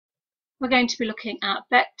We're going to be looking at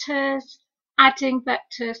vectors, adding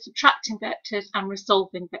vectors, subtracting vectors, and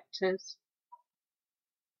resolving vectors.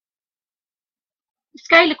 The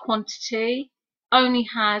scalar quantity only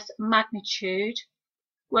has magnitude,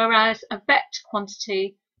 whereas a vector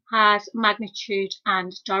quantity has magnitude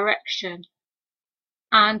and direction.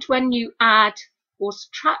 And when you add or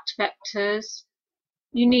subtract vectors,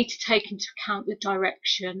 you need to take into account the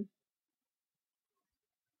direction,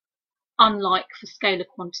 unlike for scalar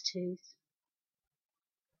quantities.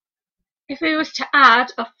 If we was to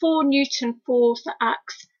add a 4 Newton force that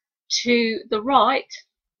acts to the right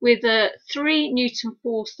with a 3 Newton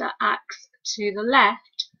force that acts to the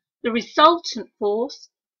left, the resultant force,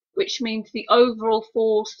 which means the overall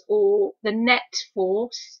force or the net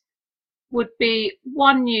force, would be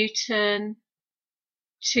 1 Newton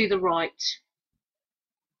to the right.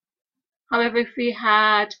 However, if we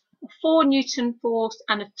had a 4 Newton force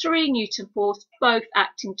and a 3 Newton force both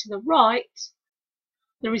acting to the right,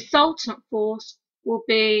 the resultant force will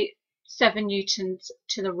be 7 newtons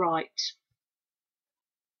to the right.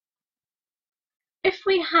 If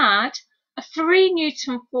we had a 3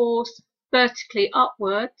 Newton force vertically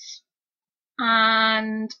upwards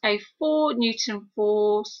and a 4 Newton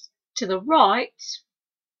force to the right,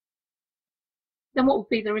 then what would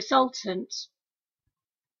be the resultant?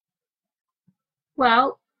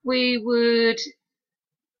 Well, we would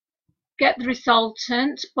get the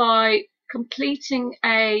resultant by completing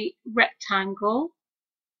a rectangle,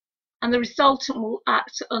 and the resultant will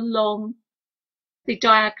act along the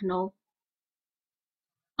diagonal.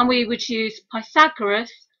 And we would use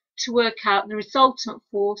Pythagoras to work out the resultant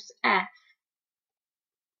force F.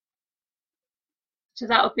 So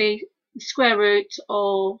that would be the square root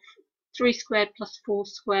of 3 squared plus 4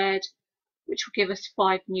 squared, which will give us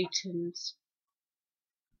 5 newtons.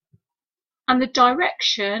 And the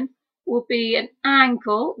direction will be an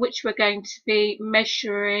angle, which we're going to be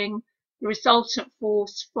measuring the resultant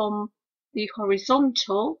force from the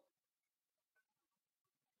horizontal.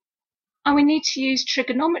 And we need to use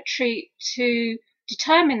trigonometry to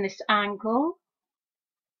determine this angle.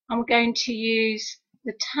 And we're going to use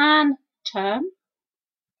the tan term,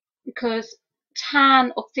 because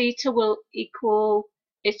tan of theta will equal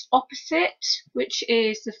its opposite, which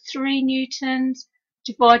is the 3 newtons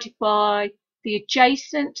divided by the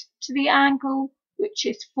adjacent to the angle, which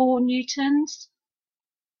is 4 newtons.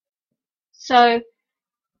 So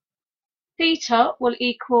theta will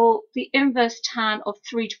equal the inverse tan of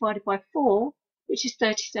 3 divided by 4, which is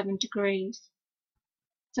 37 degrees.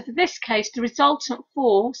 So for this case, the resultant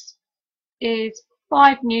force is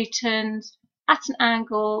 5 newtons at an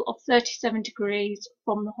angle of 37 degrees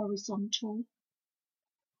from the horizontal.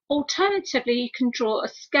 Alternatively, you can draw a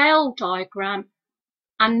scale diagram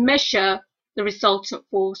and measure the resultant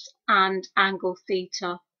force and angle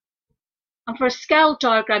theta. And for a scale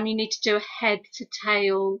diagram, you need to do a head to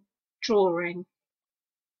tail drawing.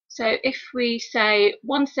 So if we say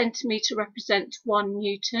 1 centimetre represents 1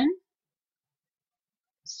 Newton,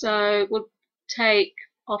 so we'll take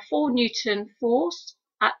our 4 Newton force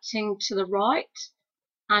acting to the right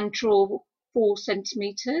and draw 4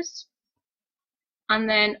 centimetres. And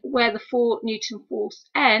then where the 4 Newton force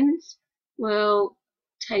ends, we'll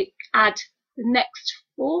add the next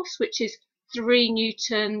force, which is 3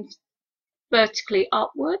 newtons vertically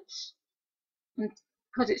upwards. And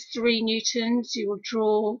because it's 3 newtons, you will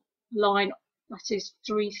draw a line that is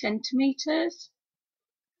 3 centimetres.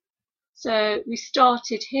 So we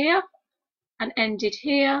started here and ended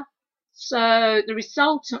here. So the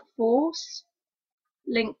resultant force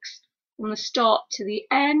links from the start to the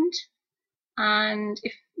end. And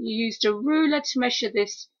if you used a ruler to measure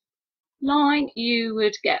this line, you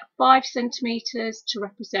would get 5 centimetres to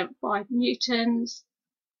represent 5 newtons.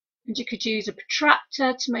 And you could use a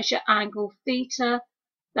protractor to measure angle theta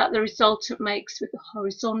that the resultant makes with the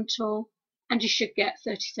horizontal, and you should get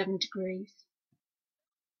 37 degrees.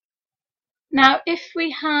 Now, if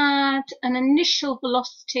we had an initial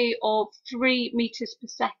velocity of 3 meters per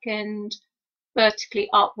second vertically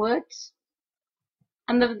upwards,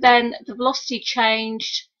 and then the velocity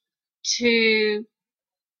changed to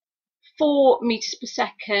 4 meters per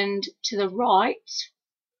second to the right,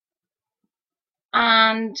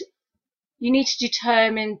 and you need to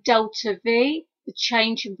determine delta V, the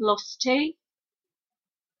change in velocity.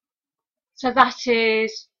 So that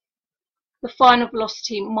is the final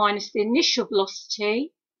velocity minus the initial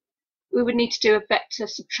velocity. We would need to do a vector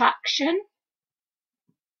subtraction.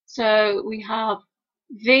 So we have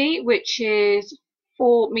V, which is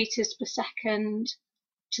 4 meters per second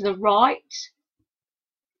to the right,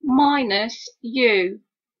 minus U.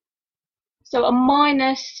 So a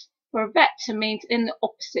minus where a vector means in the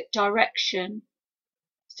opposite direction.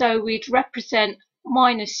 So we'd represent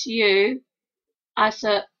minus u as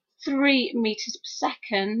a 3 meters per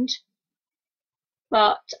second,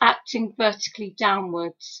 but acting vertically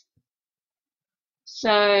downwards.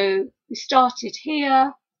 So we started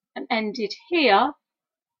here and ended here.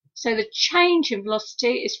 So the change in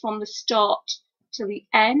velocity is from the start to the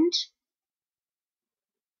end.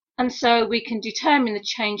 And so we can determine the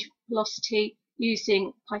change in velocity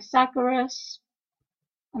using Pythagoras,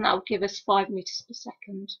 and that will give us 5 meters per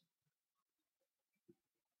second.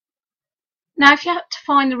 Now, if you have to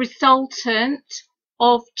find the resultant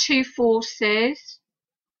of two forces,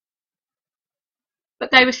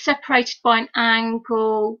 but they were separated by an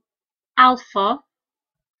angle alpha,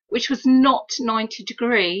 which was not 90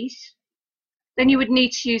 degrees, then you would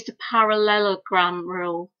need to use the parallelogram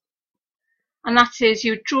rule. And that is,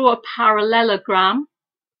 you would draw a parallelogram,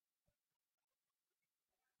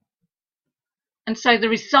 and so the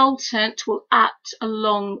resultant will act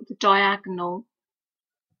along the diagonal.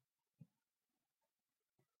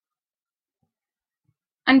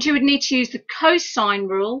 And you would need to use the cosine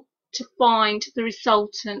rule to find the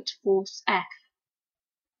resultant force F.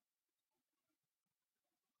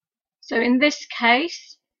 So in this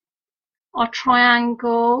case, our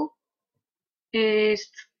triangle is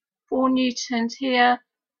 4 newtons here,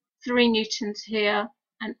 3 newtons here,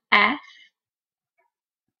 and F.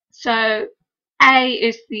 So A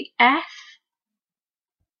is the F,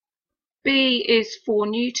 B is 4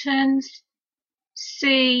 newtons,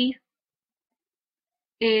 C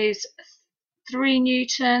is 3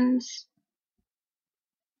 newtons,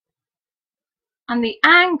 and the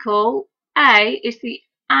angle A is the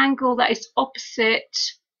angle that is opposite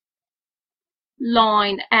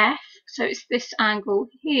line F, so it's this angle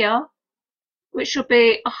here, which will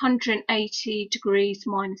be 180 degrees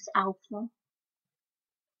minus alpha.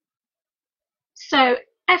 So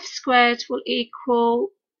F squared will equal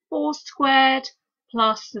 4 squared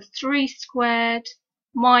plus the 3 squared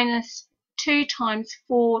minus 2 times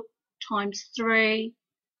 4 times 3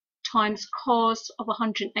 times cos of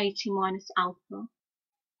 180 minus alpha.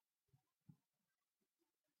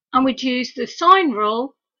 And we'd use the sine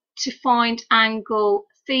rule to find angle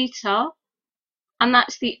theta, and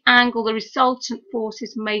that's the angle the resultant force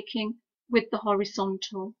is making with the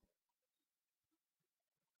horizontal.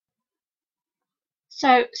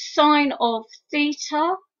 So sine of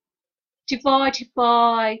theta divided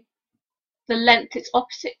by the length it's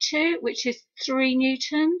opposite to, which is 3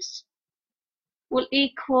 newtons, will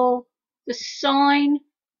equal the sine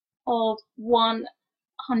of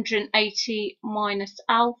 180 minus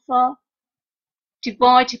alpha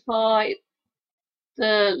divided by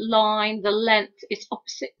the line the length is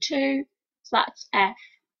opposite to, so that's F.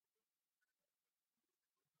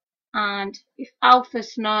 And if alpha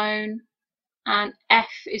is known and F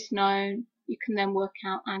is known, you can then work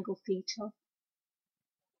out angle theta.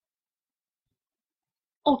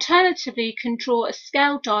 Alternatively, you can draw a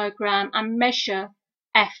scale diagram and measure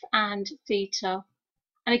F and theta.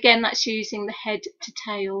 And again, that's using the head to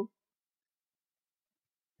tail.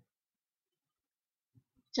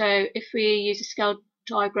 So if we use a scale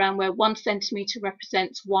diagram where 1 centimetre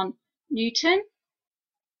represents 1 newton,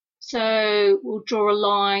 so we'll draw a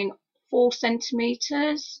line 4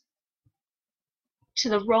 centimetres to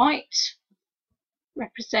the right,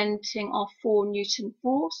 representing our 4 newton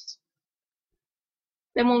force.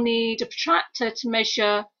 Then we'll need a protractor to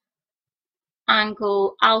measure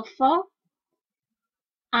angle alpha,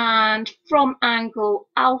 and from angle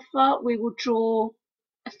alpha we will draw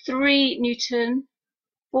a 3 newton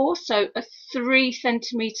force, so a 3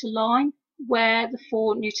 centimetre line where the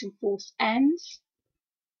 4 newton force ends.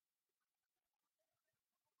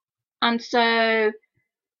 And so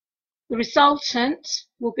the resultant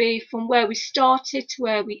will be from where we started to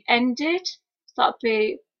where we ended. So that would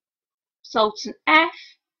be resultant F,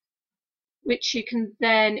 which you can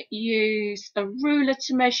then use a ruler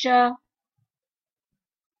to measure,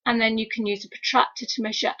 and then you can use a protractor to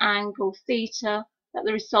measure angle theta that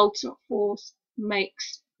the resultant force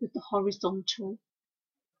makes with the horizontal.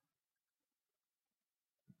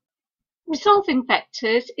 Resolving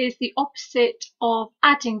vectors is the opposite of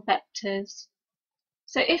adding vectors.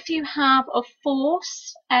 So if you have a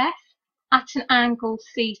force F at an angle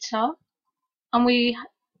theta and we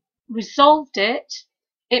resolved it,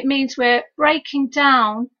 it means we're breaking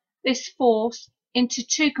down this force into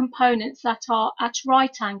two components that are at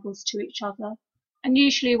right angles to each other. And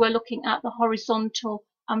usually we're looking at the horizontal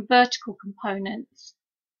and vertical components.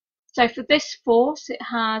 So for this force, it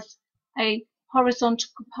has a horizontal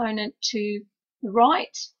component to the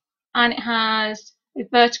right and it has a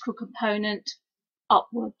vertical component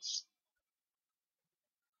upwards.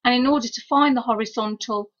 And in order to find the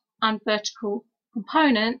horizontal and vertical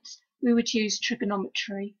components, we would use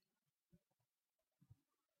trigonometry.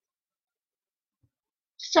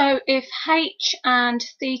 So if h and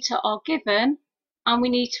theta are given, and we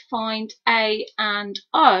need to find a and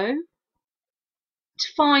o, to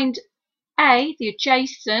find a, the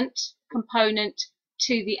adjacent component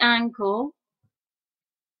to the angle,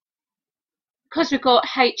 because we've got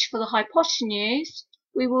h for the hypotenuse,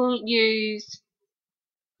 we will use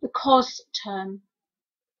the cos term.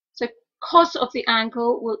 So cos of the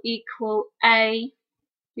angle will equal a,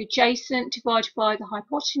 the adjacent, divided by the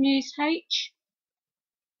hypotenuse h.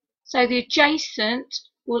 So the adjacent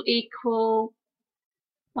will equal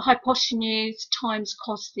the hypotenuse times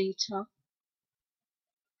cos theta.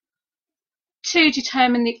 To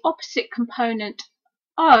determine the opposite component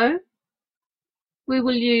O, we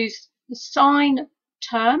will use the sine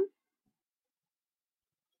term.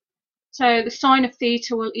 So the sine of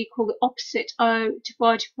theta will equal the opposite O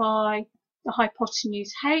divided by the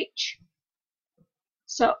hypotenuse h.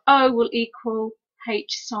 So O will equal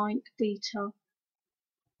h sine theta.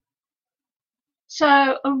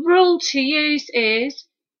 So a rule to use is,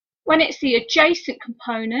 when it's the adjacent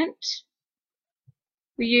component,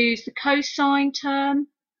 we use the cosine term,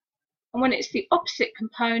 and when it's the opposite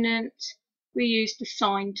component, we use the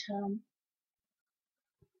sine term.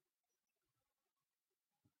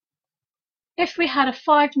 If we had a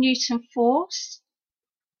 5 Newton force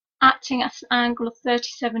acting at an angle of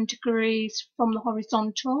 37 degrees from the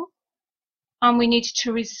horizontal, and we needed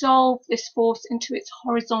to resolve this force into its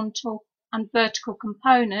horizontal and vertical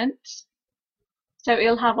components, so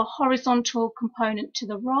it'll have a horizontal component to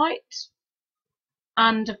the right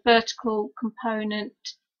and a vertical component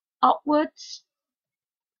upwards.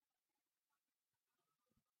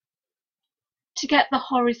 To get the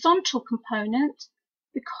horizontal component,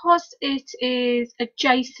 because it is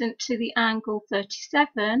adjacent to the angle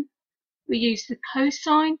 37, we use the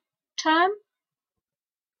cosine term.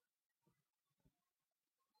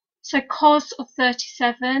 So cos of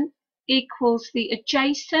 37 equals the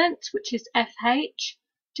adjacent, which is FH,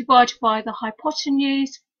 divided by the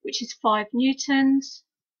hypotenuse, which is 5 newtons.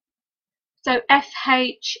 So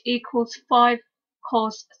FH equals 5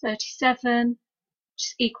 cos 37, which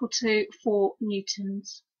is equal to 4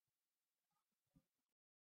 newtons.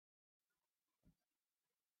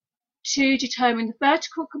 To determine the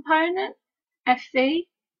vertical component, FV,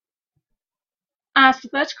 as the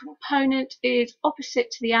vertical component is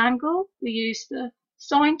opposite to the angle, we use the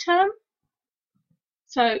sine term.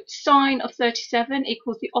 So sine of 37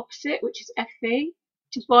 equals the opposite, which is FV,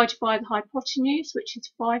 divided by the hypotenuse, which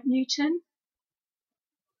is 5 Newton.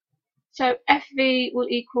 So FV will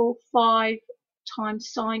equal 5 times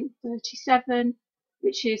sine 37,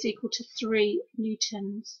 which is equal to 3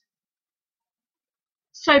 newtons.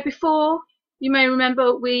 So before, you may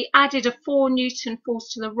remember, we added a 4 Newton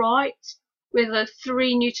force to the right with a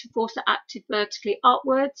 3 Newton force that acted vertically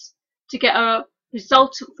upwards to get a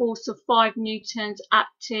resultant force of 5 newtons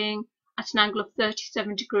acting at an angle of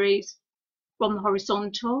 37 degrees from the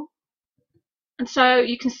horizontal. And so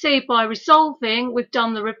you can see by resolving, we've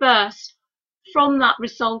done the reverse. From that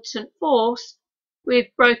resultant force,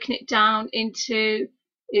 we've broken it down into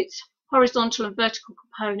its horizontal and vertical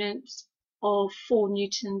components of 4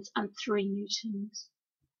 newtons and 3 newtons.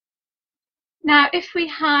 Now, if we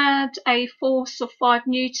had a force of 5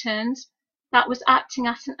 newtons that was acting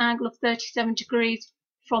at an angle of 37 degrees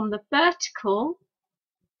from the vertical,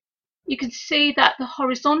 you can see that the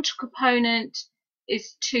horizontal component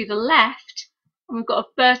is to the left, and we've got a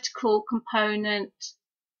vertical component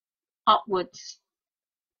upwards.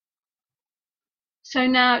 So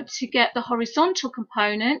now to get the horizontal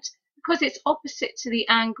component, because it's opposite to the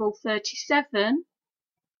angle 37,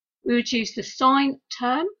 we would use the sine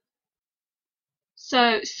term.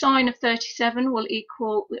 So sine of 37 will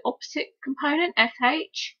equal the opposite component,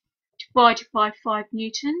 FH, divided by 5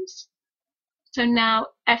 newtons. So now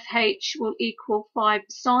FH will equal 5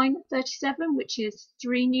 sine 37, which is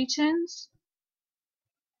 3 newtons.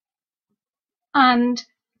 And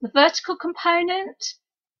the vertical component,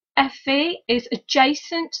 FV, is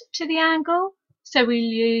adjacent to the angle, so we'll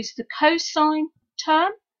use the cosine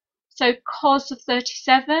term. So cos of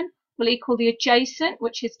 37 will equal the adjacent,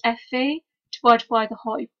 which is FV, divided by the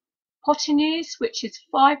hypotenuse, which is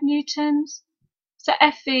 5 newtons. So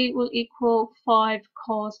FV will equal 5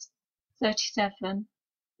 cos 37,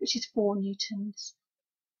 which is 4 newtons.